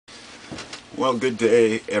Well, good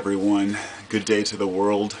day, everyone. Good day to the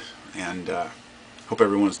world, and hope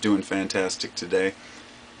everyone's doing fantastic today.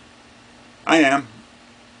 I am.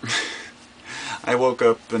 I woke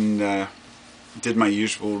up and did my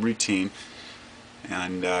usual routine,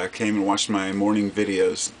 and came and watched my morning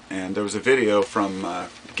videos. And there was a video from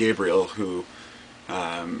Gabriel, who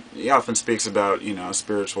he often speaks about,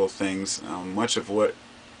 spiritual things. Much of what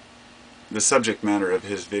the subject matter of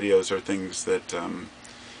his videos are things that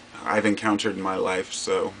I've encountered in my life,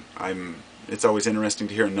 so it's always interesting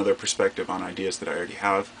to hear another perspective on ideas that I already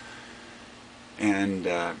have. And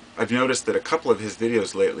I've noticed that a couple of his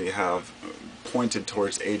videos lately have pointed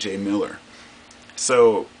towards A.J. Miller.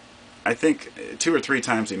 So I think 2 or 3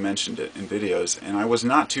 times he mentioned it in videos, and I was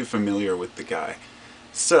not too familiar with the guy.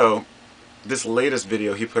 So this latest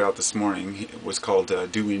video he put out this morning was called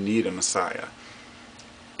Do We Need a Messiah?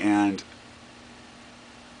 And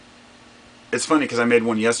it's funny because I made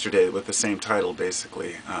one yesterday with the same title,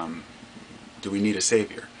 basically. Do we need a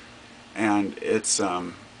savior? And it's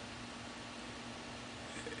along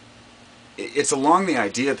the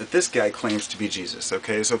idea that this guy claims to be Jesus.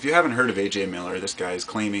 Okay, so if you haven't heard of A.J. Miller, this guy is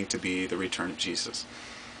claiming to be the return of Jesus.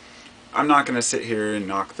 I'm not going to sit here and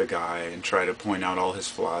knock the guy and try to point out all his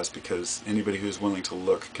flaws, because anybody who's willing to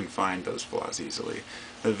look can find those flaws easily.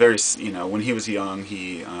 When he was young,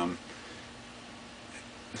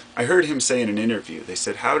 I heard him say in an interview, they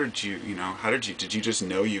said, did you just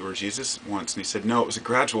know you were Jesus once? And he said, no, it was a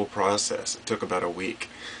gradual process. It took about a week.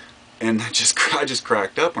 And I just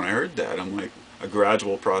cracked up when I heard that. I'm like, a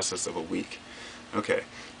gradual process of a week. Okay,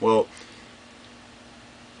 well,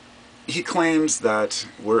 he claims that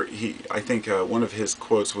I think one of his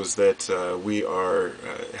quotes was that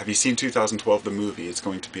have you seen 2012, the movie? It's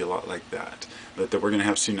going to be a lot like that. That we're going to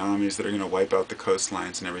have tsunamis that are going to wipe out the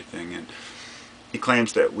coastlines and everything. And he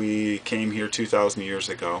claims that we came here 2,000 years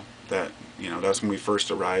ago, that that's when we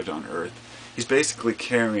first arrived on Earth. He's basically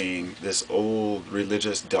carrying this old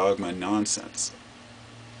religious dogma nonsense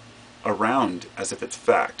around as if it's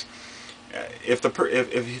fact.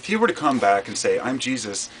 If he were to come back and say, I'm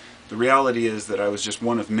Jesus, the reality is that I was just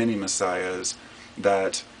one of many messiahs,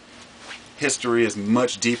 that history is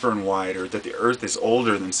much deeper and wider, that the Earth is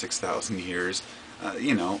older than 6,000 years,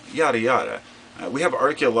 yada yada. We have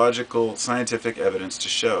archaeological, scientific evidence to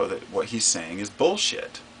show that what he's saying is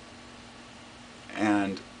bullshit.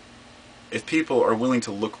 And if people are willing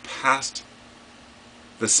to look past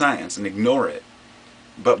the science and ignore it,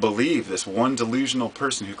 but believe this one delusional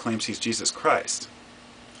person who claims he's Jesus Christ,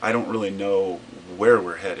 I don't really know where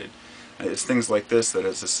we're headed. It's things like this that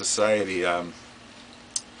as a society, I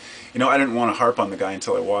didn't want to harp on the guy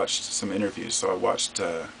until I watched some interviews. So I watched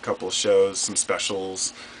a couple of shows, some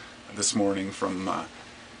specials this morning from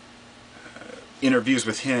interviews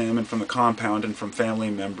with him and from the compound, and from family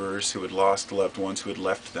members who had lost loved ones who had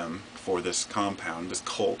left them for this compound, this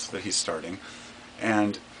cult that he's starting.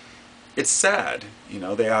 And it's sad.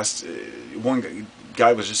 They asked, one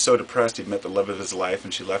guy was just so depressed, he'd met the love of his life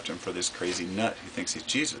and she left him for this crazy nut who thinks he's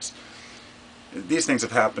Jesus. These things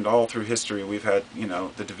have happened all through history. We've had,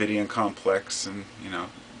 the Davidian complex and,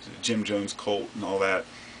 Jim Jones cult and all that.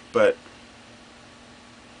 But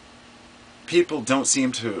people don't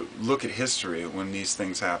seem to look at history when these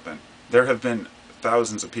things happen. There have been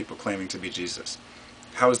thousands of people claiming to be Jesus.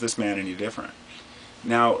 How is this man any different?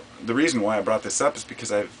 Now, the reason why I brought this up is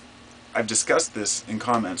because I've discussed this in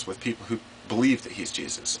comments with people who believe that he's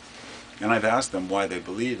Jesus. And I've asked them why they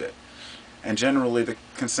believe it. And generally the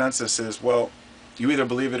consensus is, well, you either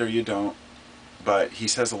believe it or you don't, but he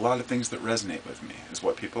says a lot of things that resonate with me, is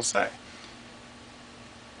what people say.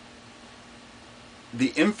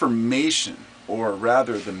 The information, or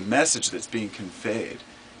rather the message that's being conveyed,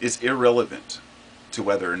 is irrelevant to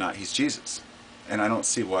whether or not he's Jesus. And I don't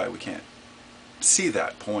see why we can't see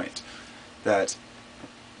that point. That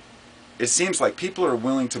it seems like people are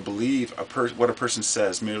willing to believe what a person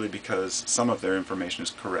says merely because some of their information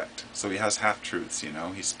is correct. So he has half-truths,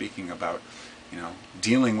 he's speaking about,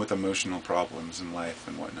 dealing with emotional problems in life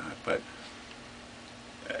and whatnot. But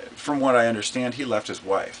from what I understand, he left his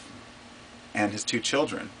wife and his 2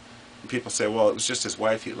 children. And people say, well, it was just his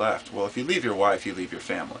wife he left. Well, if you leave your wife, you leave your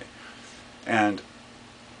family. And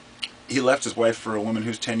he left his wife for a woman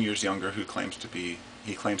who's 10 years younger, he claims to be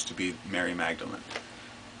Mary Magdalene.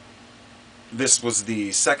 This was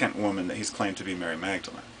the second woman that he's claimed to be Mary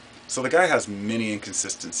Magdalene. So the guy has many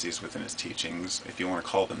inconsistencies within his teachings, if you want to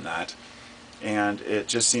call them that. And it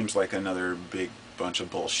just seems like another big bunch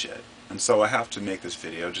of bullshit. And so I have to make this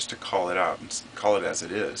video just to call it out and call it as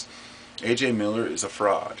it is. A.J. Miller is a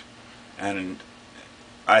fraud. And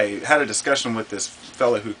I had a discussion with this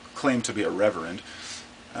fellow who claimed to be a reverend,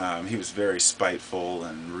 He was very spiteful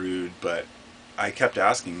and rude, but I kept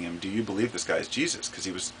asking him, do you believe this guy is Jesus?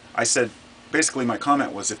 Because I said, basically my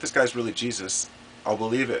comment was, if this guy's really Jesus, I'll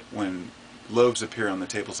believe it when loaves appear on the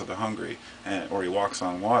tables of the hungry, or he walks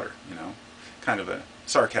on water, kind of a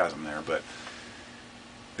sarcasm there. But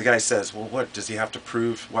the guy says, well, what does he have to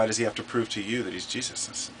prove? Why does he have to prove to you that he's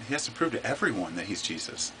Jesus? He has to prove to everyone that he's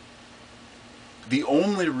Jesus. The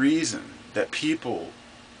only reason that people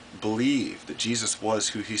believe that Jesus was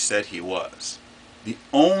who he said he was, the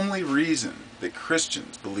only reason that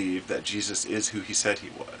Christians believe that Jesus is who he said he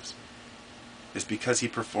was, is because he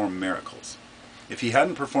performed miracles. If he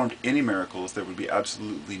hadn't performed any miracles, there would be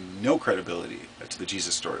absolutely no credibility to the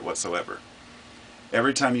Jesus story whatsoever.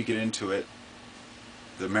 Every time you get into it,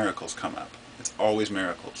 the miracles come up. It's always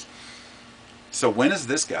miracles. So when is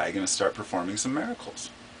this guy going to start performing some miracles?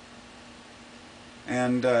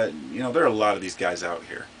 And, there are a lot of these guys out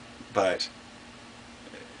here. But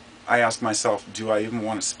I ask myself, do I even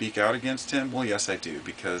want to speak out against him? Well, yes, I do,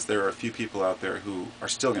 because there are a few people out there who are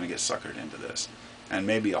still going to get suckered into this, and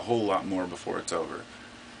maybe a whole lot more before it's over.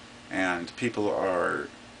 And people are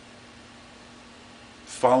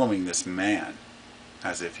following this man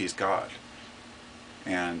as if he's God.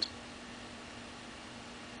 And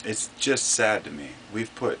it's just sad to me.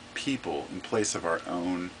 We've put people in place of our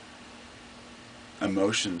own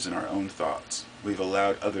emotions and our own thoughts. We've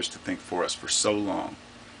allowed others to think for us for so long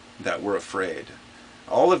that we're afraid.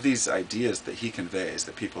 All of these ideas that he conveys,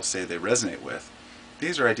 that people say they resonate with,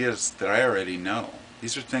 these are ideas that I already know.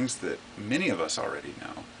 These are things that many of us already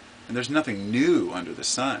know. And there's nothing new under the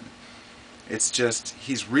sun. It's just,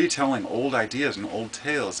 he's retelling old ideas and old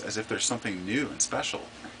tales as if there's something new and special.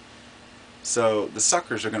 So the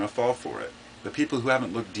suckers are going to fall for it. The people who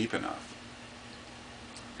haven't looked deep enough.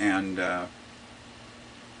 And I'm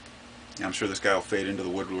sure this guy will fade into the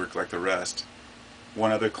woodwork like the rest.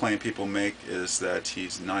 One other claim people make is that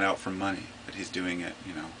he's not out for money, that he's doing it,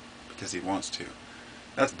 because he wants to.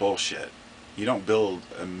 That's bullshit. You don't build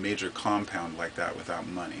a major compound like that without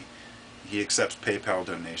money. He accepts PayPal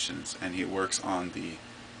donations, and he works on the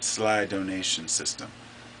sly donation system,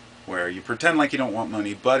 where you pretend like you don't want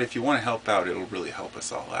money, but if you want to help out, it'll really help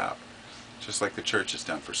us all out. Just like the church has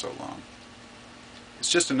done for so long.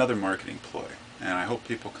 It's just another marketing ploy, and I hope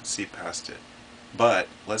people can see past it. But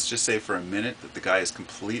let's just say for a minute that the guy is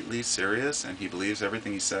completely serious and he believes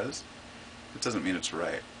everything he says. It doesn't mean it's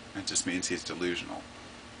right. It just means he's delusional.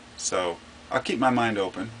 So I'll keep my mind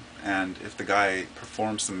open, and if the guy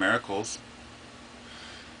performs some miracles,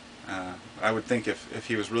 I would think if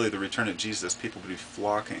he was really the return of Jesus, people would be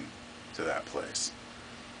flocking to that place.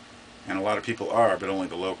 And a lot of people are, but only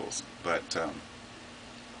the locals. But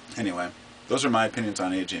anyway, those are my opinions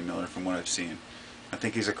on A.J. Miller from what I've seen. I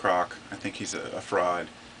think he's a crock, I think he's a fraud,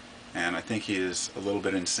 and I think he is a little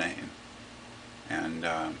bit insane. And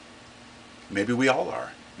maybe we all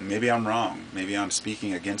are. Maybe I'm wrong. Maybe I'm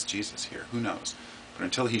speaking against Jesus here. Who knows? But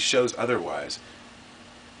until he shows otherwise,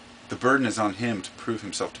 the burden is on him to prove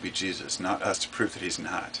himself to be Jesus, not us to prove that he's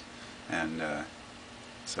not. And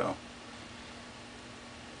so,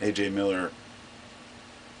 A.J. Miller,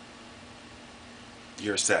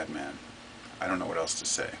 you're a sad man. I don't know what else to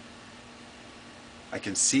say. I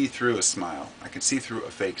can see through a smile. I can see through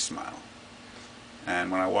a fake smile. And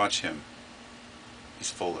when I watch him, he's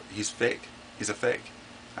fake. He's a fake.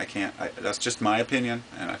 That's just my opinion,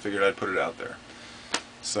 and I figured I'd put it out there.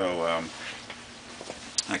 So,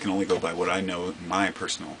 I can only go by what I know, my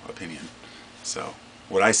personal opinion. So,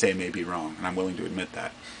 what I say may be wrong, and I'm willing to admit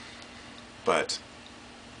that. But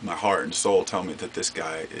my heart and soul tell me that this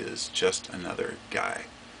guy is just another guy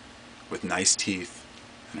with nice teeth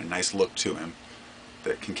and a nice look to him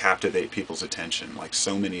that can captivate people's attention like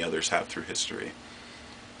so many others have through history.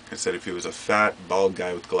 I said if he was a fat, bald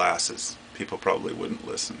guy with glasses, people probably wouldn't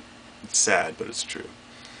listen. It's sad, but it's true.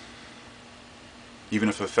 Even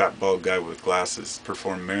if a fat, bald guy with glasses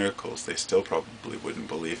performed miracles, they still probably wouldn't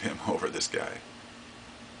believe him over this guy.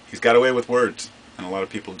 He's got away with words, and a lot of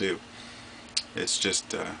people do. It's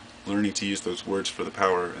just learning to use those words for the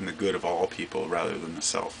power and the good of all people rather than the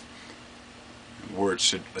self. Words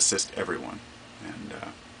should assist everyone. And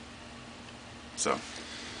so,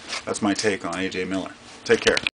 that's my take on A.J. Miller. Take care.